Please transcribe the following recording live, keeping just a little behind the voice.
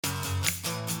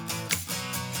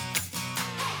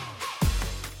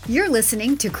You're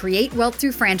listening to Create Wealth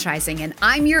Through Franchising, and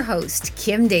I'm your host,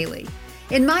 Kim Daly.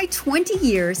 In my 20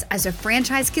 years as a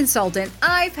franchise consultant,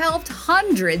 I've helped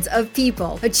hundreds of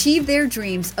people achieve their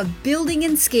dreams of building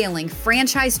and scaling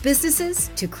franchise businesses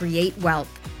to create wealth.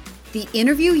 The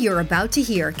interview you're about to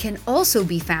hear can also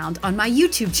be found on my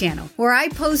YouTube channel, where I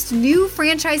post new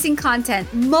franchising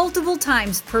content multiple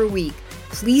times per week.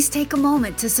 Please take a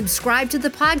moment to subscribe to the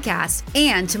podcast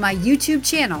and to my YouTube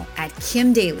channel at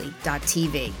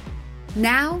kimdaly.tv.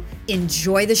 Now,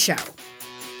 enjoy the show.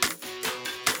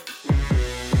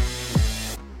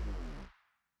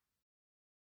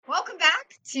 Welcome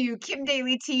back to Kim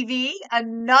Daly TV.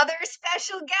 Another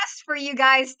special guest for you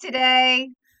guys today.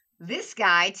 This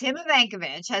guy, Tim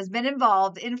Ivankovich, has been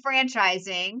involved in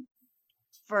franchising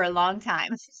for a long time.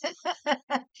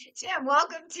 Tim,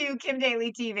 welcome to Kim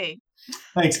Daly TV.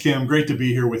 Thanks, Kim. Great to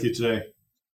be here with you today.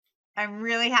 I'm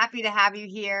really happy to have you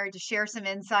here to share some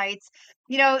insights.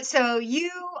 So you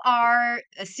are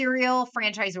a serial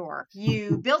franchisor.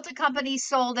 You built a company,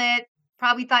 sold it,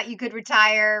 probably thought you could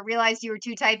retire, realized you were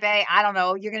too type A. I don't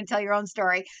know. You're going to tell your own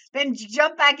story. Then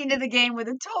jump back into the game with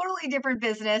a totally different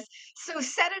business. So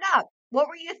set it up. What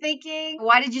were you thinking?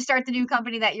 Why did you start the new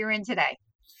company that you're in today?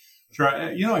 Sure.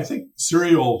 I think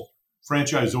serial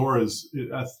franchisor is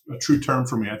a true term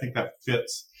for me. I think that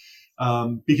fits.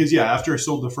 Because after I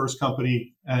sold the first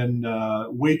company and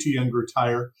way too young to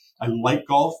retire, I like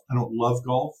golf. I don't love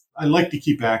golf. I like to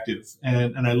keep active,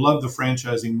 and I love the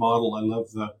franchising model. I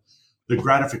love the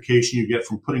gratification you get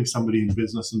from putting somebody in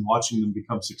business and watching them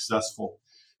become successful.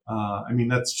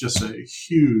 That's just a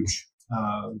huge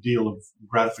deal of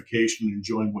gratification,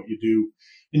 enjoying what you do,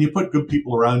 and you put good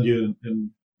people around you,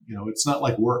 and it's not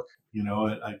like work.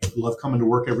 I love coming to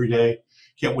work every day.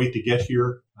 Can't wait to get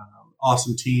here.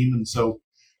 Awesome team. And so,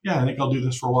 I think I'll do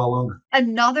this for a while longer.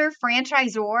 Another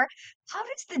franchisor. How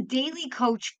does the Daily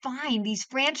Coach find these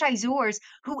franchisors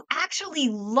who actually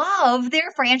love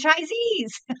their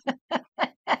franchisees?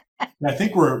 I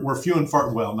think we're few and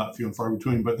far, well, not few and far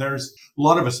between, but there's a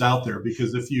lot of us out there,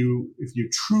 because if you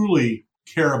truly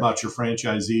care about your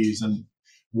franchisees and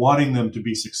wanting them to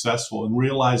be successful and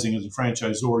realizing as a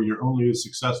franchisor, you're only as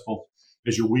successful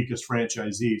as your weakest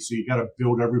franchisee. So you got to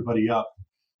build everybody up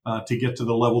to get to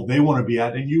the level they want to be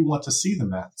at and you want to see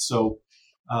them at. So,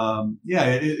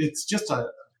 it's just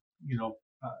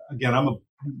again, I'm a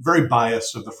very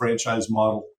biased of the franchise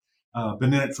model.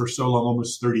 Been in it for so long,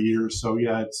 almost 30 years. So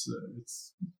it's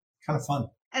kind of fun.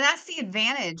 And that's the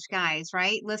advantage, guys,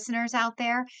 right? Listeners out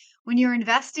there, when you're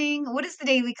investing, what does the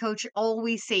Daily Coach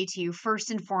always say to you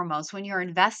first and foremost? When you're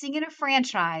investing in a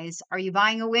franchise, are you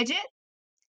buying a widget?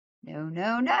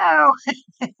 No.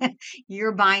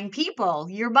 You're buying people.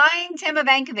 You're buying Tim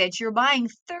Ivankovich. You're buying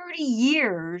 30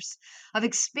 years of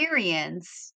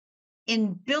experience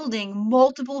in building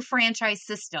multiple franchise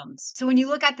systems. So when you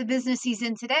look at the business he's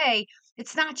in today,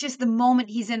 it's not just the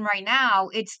moment he's in right now.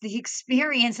 It's the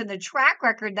experience and the track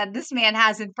record that this man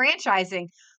has in franchising.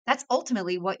 That's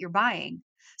ultimately what you're buying.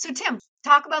 So Tim,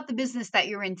 talk about the business that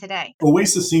you're in today.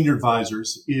 Oasis Senior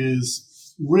Advisors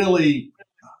is really,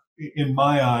 in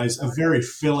my eyes, a very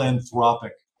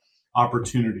philanthropic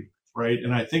opportunity, right?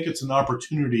 And I think it's an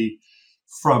opportunity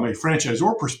from a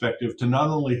franchisor perspective to not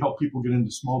only help people get into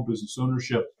small business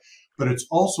ownership, but it's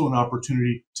also an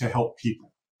opportunity to help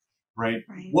people, right?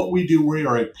 What we do, we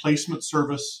are a placement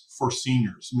service for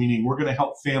seniors, meaning we're going to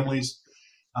help families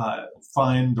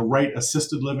find the right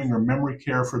assisted living or memory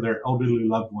care for their elderly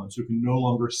loved ones who can no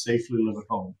longer safely live at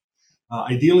home.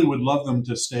 Ideally, would love them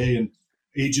to stay and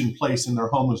age in place in their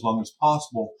home as long as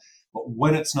possible. But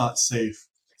when it's not safe,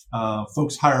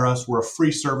 folks hire us. We're a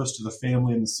free service to the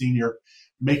family and the senior,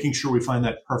 making sure we find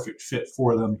that perfect fit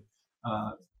for them,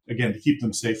 again, to keep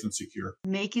them safe and secure.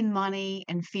 Making money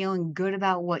and feeling good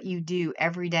about what you do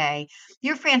every day.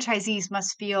 Your franchisees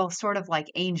must feel sort of like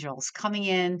angels coming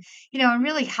in, and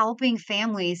really helping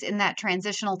families in that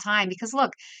transitional time. Because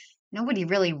look, nobody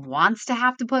really wants to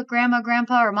have to put grandma,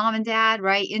 grandpa, or mom and dad,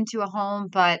 right, into a home.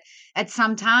 But at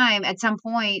some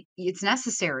point, it's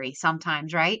necessary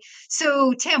sometimes, right?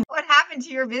 So, Tim, what happened to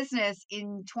your business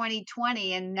in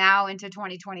 2020 and now into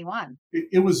 2021?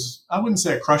 It was, I wouldn't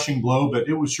say a crushing blow, but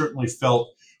it was certainly felt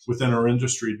within our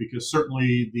industry, because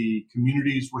certainly the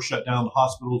communities were shut down, the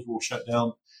hospitals were shut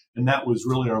down, and that was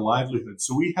really our livelihood.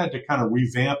 So we had to kind of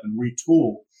revamp and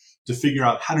retool to figure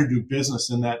out how to do business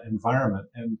in that environment.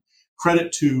 And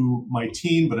credit to my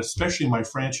team, but especially my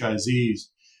franchisees.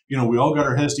 We all got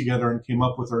our heads together and came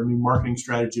up with our new marketing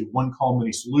strategy of one call,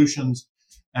 many solutions.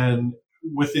 And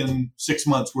within 6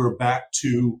 months, we were back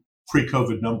to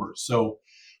pre-COVID numbers. So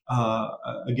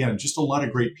again, just a lot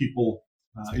of great people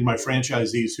in my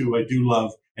franchisees who I do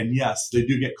love. And yes, they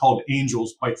do get called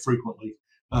angels quite frequently,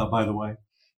 by the way,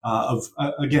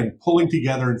 again, pulling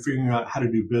together and figuring out how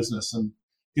to do business. And,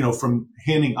 from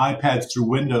handing iPads through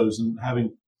windows and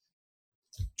having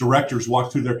directors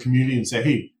walk through their community and say,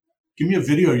 hey, give me a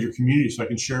video of your community so I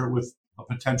can share it with a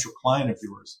potential client of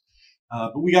yours.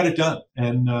 But we got it done.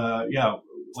 And yeah,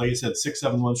 like I said,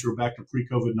 6-7 months, we were back to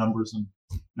pre-COVID numbers and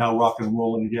now rocking and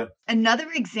rolling again. Another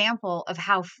example of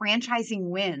how franchising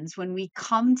wins when we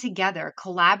come together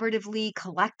collaboratively,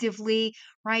 collectively,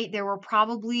 right? There were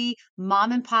probably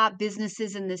mom and pop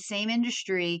businesses in the same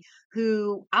industry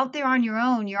who out there on your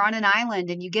own, you're on an island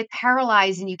and you get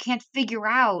paralyzed and you can't figure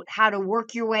out how to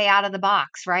work your way out of the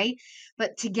box, right?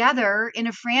 But together in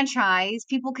a franchise,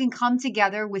 people can come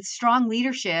together with strong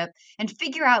leadership and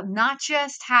figure out not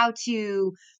just how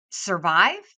to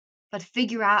survive, but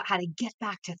figure out how to get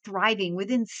back to thriving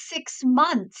within 6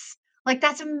 months. Like,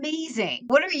 that's amazing.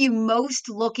 What are you most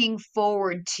looking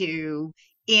forward to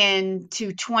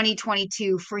into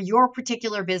 2022 for your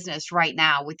particular business right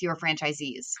now with your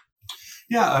franchisees?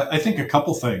 Yeah, I think a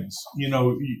couple things.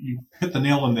 You hit the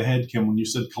nail on the head, Kim, when you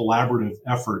said collaborative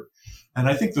effort. And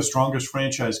I think the strongest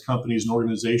franchise companies and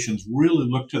organizations really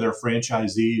look to their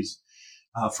franchisees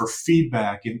for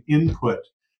feedback and input.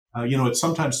 It's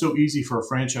sometimes so easy for a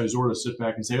franchisor to sit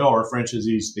back and say, oh, our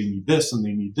franchisees, they need this and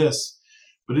they need this.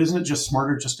 But isn't it just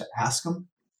smarter just to ask them,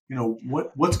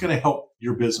 what's going to help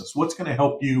your business? What's going to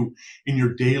help you in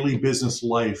your daily business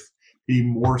life be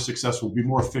more successful, be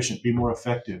more efficient, be more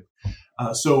effective?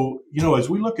 So, as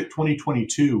we look at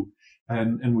 2022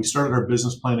 and we started our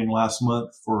business planning last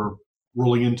month for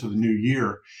rolling into the new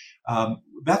year,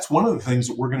 that's one of the things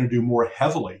that we're going to do more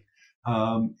heavily.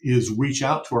 Is reach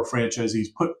out to our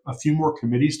franchisees, put a few more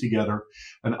committees together,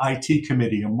 an IT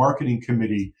committee, a marketing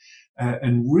committee,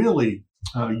 and really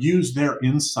use their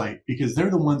insight because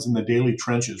they're the ones in the daily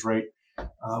trenches, right?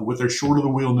 With their short of the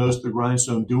wheel, nose to the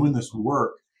grindstone, doing this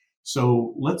work.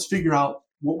 So let's figure out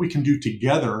what we can do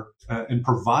together and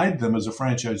provide them as a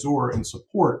franchisor and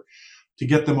support to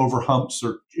get them over humps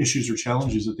or issues or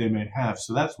challenges that they may have.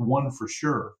 So that's one for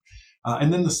sure.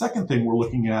 And then the second thing we're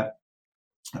looking at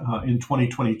in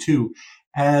 2022,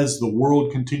 as the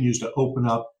world continues to open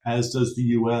up, as does the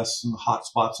U.S. and the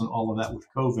hotspots and all of that with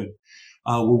COVID,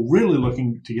 we're really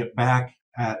looking to get back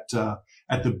at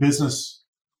the business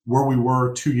where we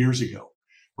were 2 years ago,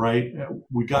 right?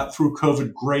 We got through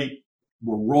COVID great.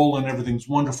 We're rolling. Everything's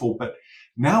wonderful. But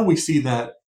now we see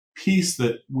that piece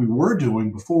that we were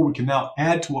doing before we can now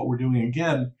add to what we're doing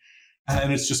again.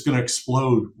 And it's just going to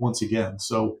explode once again.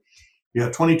 So yeah,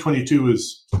 2022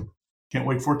 can't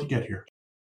wait for it to get here.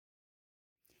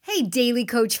 Hey, Daily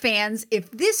Coach fans, if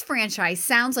this franchise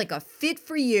sounds like a fit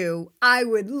for you, I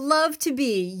would love to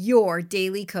be your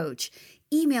daily coach.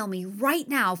 Email me right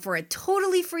now for a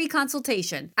totally free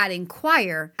consultation at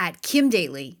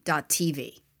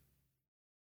inquire@kimdaly.tv.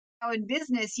 In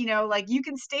business, you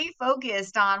can stay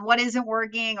focused on what isn't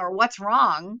working or what's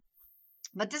wrong,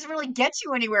 but doesn't really get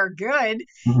you anywhere good,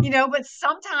 but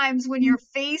sometimes when you're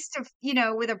faced,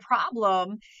 with a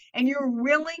problem and you're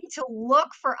willing to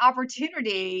look for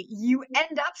opportunity, you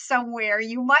end up somewhere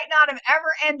you might not have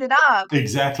ever ended up.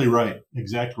 Exactly right.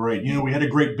 Exactly right. We had a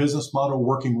great business model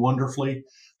working wonderfully.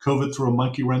 COVID threw a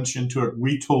monkey wrench into it,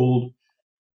 retooled,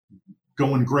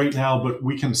 going great now, but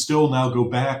we can still now go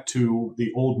back to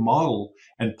the old model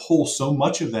and pull so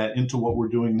much of that into what we're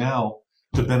doing now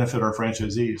to benefit our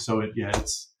franchisees. So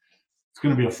it's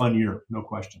going to be a fun year, no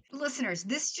question. Listeners,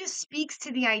 this just speaks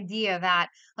to the idea that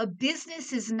a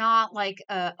business is not like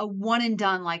a one and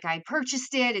done, like I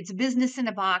purchased it, it's a business in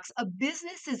a box. A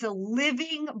business is a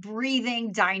living,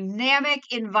 breathing, dynamic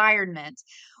environment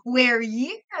where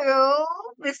you,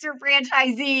 Mr.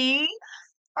 Franchisee,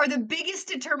 are the biggest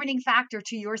determining factor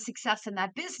to your success in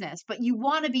that business. But you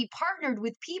want to be partnered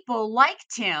with people like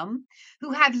Tim,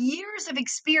 who have years of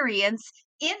experience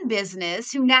in business,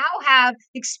 who now have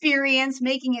experience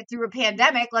making it through a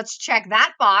pandemic. Let's check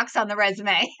that box on the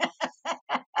resume.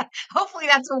 Hopefully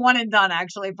that's a one and done,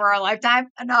 actually, for our lifetime.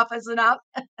 Enough is enough.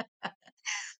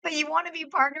 But you want to be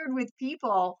partnered with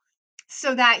people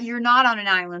so that you're not on an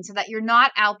island, so that you're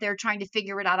not out there trying to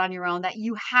figure it out on your own, that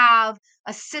you have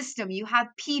a system, you have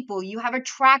people, you have a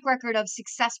track record of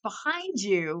success behind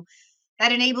you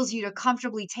that enables you to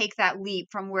comfortably take that leap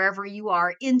from wherever you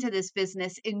are into this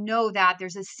business and know that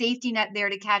there's a safety net there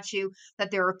to catch you,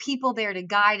 that there are people there to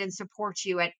guide and support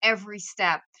you at every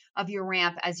step of your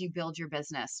ramp as you build your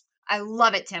business. I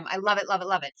love it, Tim. I love it, love it,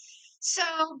 love it. So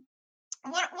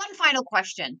one final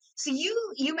question. So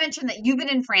you mentioned that you've been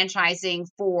in franchising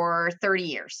for 30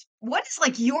 years. What is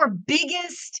like your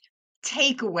biggest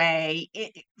takeaway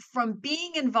from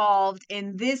being involved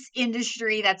in this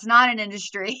industry that's not an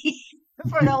industry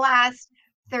for the last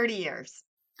 30 years?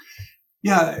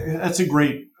 Yeah, that's a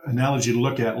great analogy to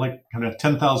look at, like kind of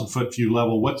 10,000 foot view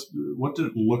level. What did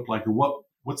it look like, or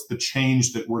what's the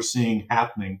change that we're seeing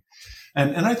happening?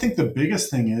 And I think the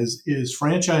biggest thing is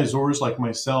franchisors like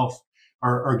myself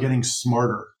are getting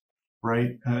smarter,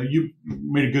 right? You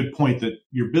made a good point that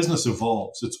your business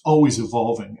evolves. It's always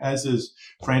evolving, as is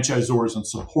franchisors and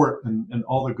support and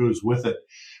all that goes with it.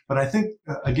 But I think,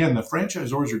 again, the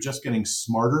franchisors are just getting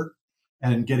smarter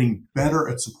and getting better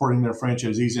at supporting their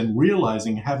franchisees and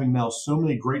realizing, having now so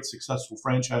many great successful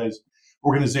franchise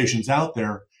organizations out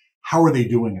there, how are they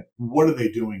doing it? What are they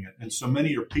doing it? And so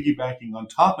many are piggybacking on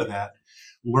top of that,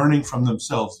 learning from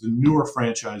themselves. The newer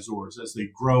franchisors, as they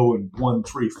grow in 1,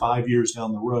 3, 5 years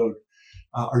down the road,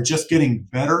 are just getting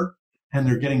better, and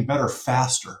they're getting better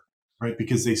faster, right?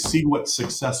 Because they see what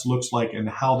success looks like and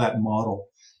how that model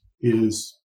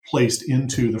is placed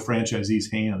into the franchisee's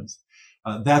hands.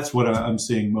 That's what I'm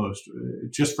seeing most.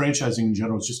 Just franchising in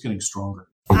general is just getting stronger.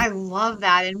 I love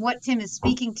that. And what Tim is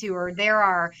speaking to, or there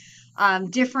are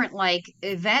different like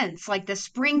events, like the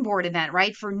Springboard event,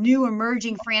 right? For new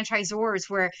emerging franchisors,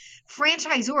 where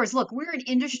franchisors, look, we're an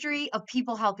industry of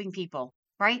people helping people,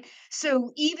 right?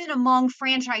 So even among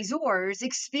franchisors,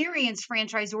 experienced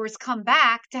franchisors come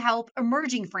back to help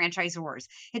emerging franchisors.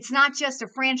 It's not just a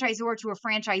franchisor to a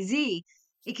franchisee.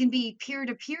 It can be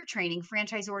peer-to-peer training,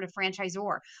 franchisor to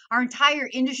franchisor. Our entire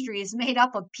industry is made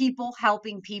up of people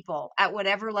helping people at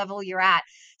whatever level you're at.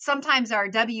 Sometimes our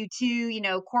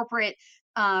W-2, corporate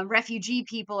refugee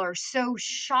people are so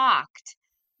shocked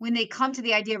when they come to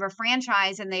the idea of a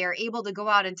franchise and they are able to go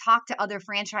out and talk to other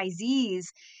franchisees.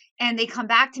 And they come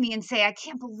back to me and say, I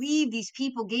can't believe these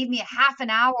people gave me a half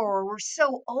an hour, or were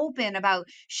so open about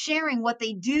sharing what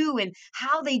they do and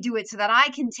how they do it so that I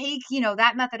can take,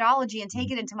 that methodology and take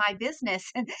it into my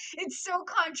business. And it's so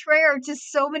contrary to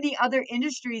so many other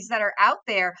industries that are out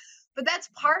there. But that's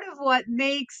part of what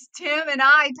makes Tim and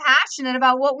I passionate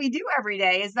about what we do every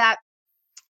day, is that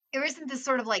there isn't this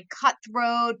sort of like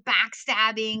cutthroat,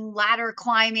 backstabbing, ladder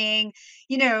climbing,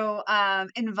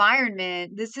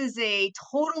 environment. This is a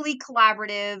totally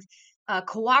collaborative,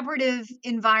 cooperative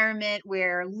environment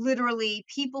where literally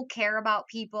people care about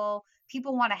people.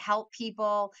 People want to help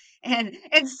people. And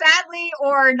sadly,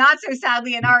 or not so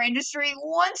sadly in our industry,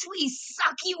 once we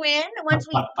suck you in, once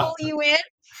we pull you in,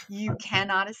 you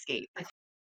cannot escape.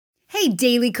 Hey,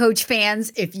 Daily Coach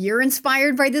fans, if you're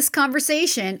inspired by this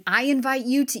conversation, I invite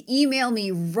you to email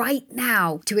me right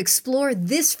now to explore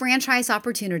this franchise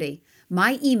opportunity.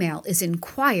 My email is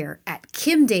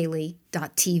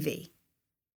inquire@kimdaly.tv.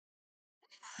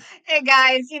 Hey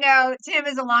guys, Tim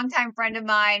is a longtime friend of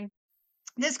mine.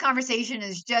 This conversation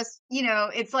is just,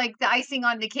 it's like the icing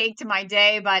on the cake to my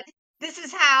day, but this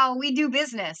is how we do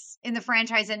business in the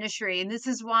franchise industry. And this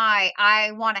is why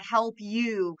I want to help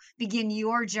you begin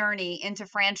your journey into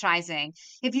franchising.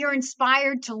 If you're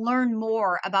inspired to learn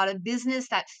more about a business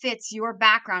that fits your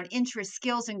background, interests,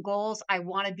 skills, and goals, I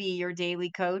want to be your daily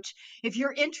coach. If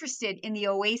you're interested in the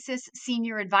Oasis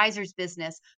Senior Advisors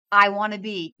business, I want to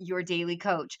be your daily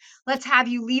coach. Let's have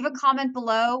you leave a comment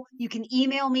below. You can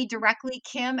email me directly,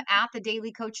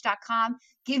 kim@thedailycoach.com.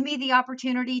 Give me the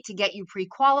opportunity to get you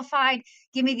pre-qualified.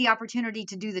 Give me the opportunity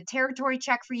to do the territory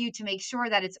check for you to make sure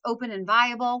that it's open and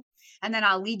viable. And then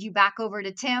I'll lead you back over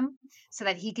to Tim so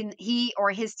that he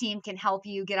or his team can help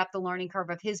you get up the learning curve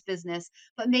of his business.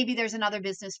 But maybe there's another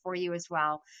business for you as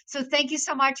well. So thank you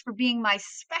so much for being my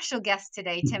special guest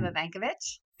today, Tim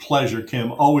Ivankovich. Pleasure,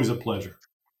 Kim. Always a pleasure.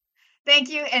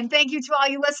 Thank you. And thank you to all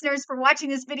you listeners for watching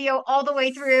this video all the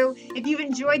way through. If you've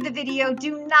enjoyed the video,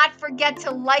 do not forget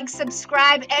to like,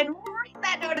 subscribe, and ring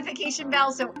that notification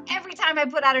bell so every time I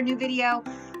put out a new video,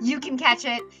 you can catch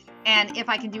it. And if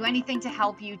I can do anything to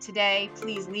help you today,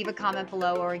 please leave a comment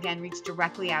below, or again, reach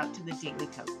directly out to the Daily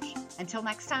Coach. Until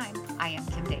next time, I am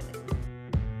Kim Daly.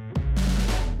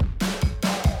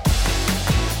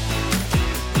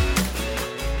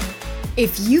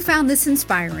 If you found this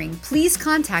inspiring, please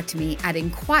contact me at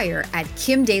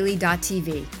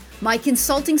inquire@kimdaly.tv. My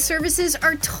consulting services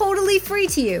are totally free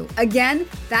to you. Again,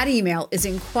 that email is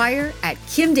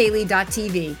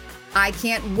inquire@kimdaly.tv. I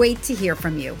can't wait to hear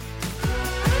from you.